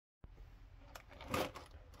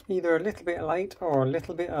either a little bit late or a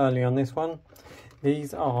little bit early on this one.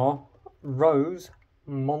 These are Rose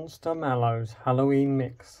Monster Mallows Halloween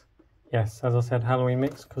Mix. Yes, as I said, Halloween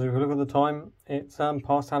Mix, because if you look at the time, it's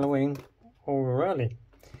past Halloween or early.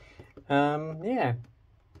 Yeah,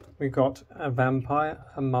 we've got a vampire,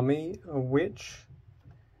 a mummy, a witch,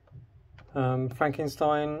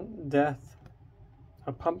 Frankenstein, death,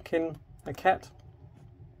 a pumpkin, a cat,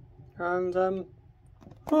 and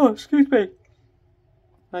oh, excuse me,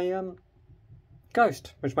 a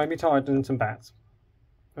ghost, which may be tied, and some bats.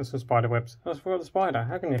 That's some spider webs. I forgot the spider.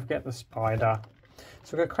 How can you forget the spider?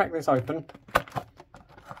 So we're going to crack this open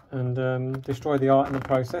and destroy the art in the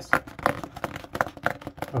process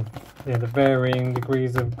of the varying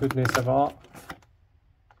degrees of goodness of art.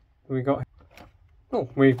 We got. Oh,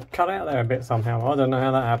 we cut out there a bit somehow. I don't know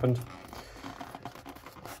how that happened.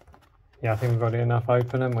 Yeah, I think we've got it enough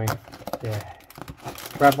open, haven't we? Yeah.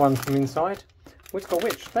 Grab one from inside. Which got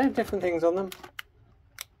witch? They have different things on them.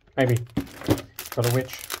 Maybe. Got a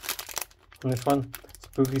witch on this one.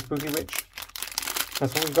 Spooky, spooky witch.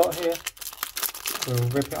 That's what we've got here. We'll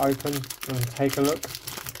rip it open and take a look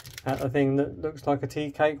at the thing that looks like a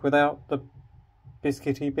tea cake without the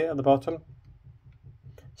biscuity bit at the bottom.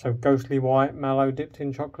 So ghostly white mallow dipped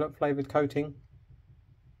in chocolate flavoured coating.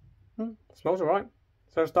 Smells alright.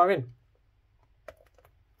 So let's dive in.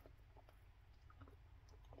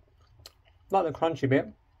 Like the crunchy bit.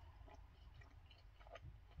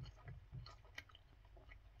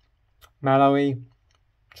 Mallowy,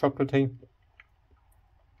 chocolatey,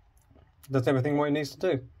 does everything what it needs to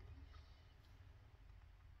do.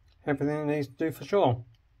 Everything it needs to do for sure.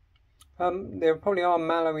 There probably are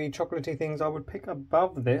mallowy, chocolatey things I would pick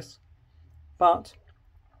above this, but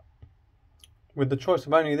with the choice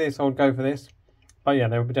of only this, I would go for this. But yeah,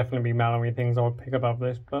 there would definitely be mallowy things I would pick above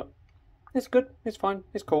this, but it's good, it's fine,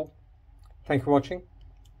 it's cool. Thank you for watching.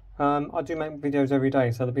 I do make videos every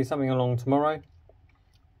day, so there'll be something along tomorrow.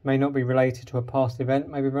 May not be related to a past event,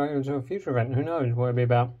 maybe related to a future event, who knows what it'll be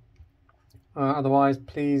about. Otherwise,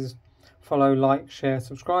 please follow, like, share,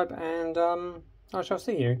 subscribe, and I shall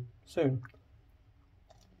see you soon.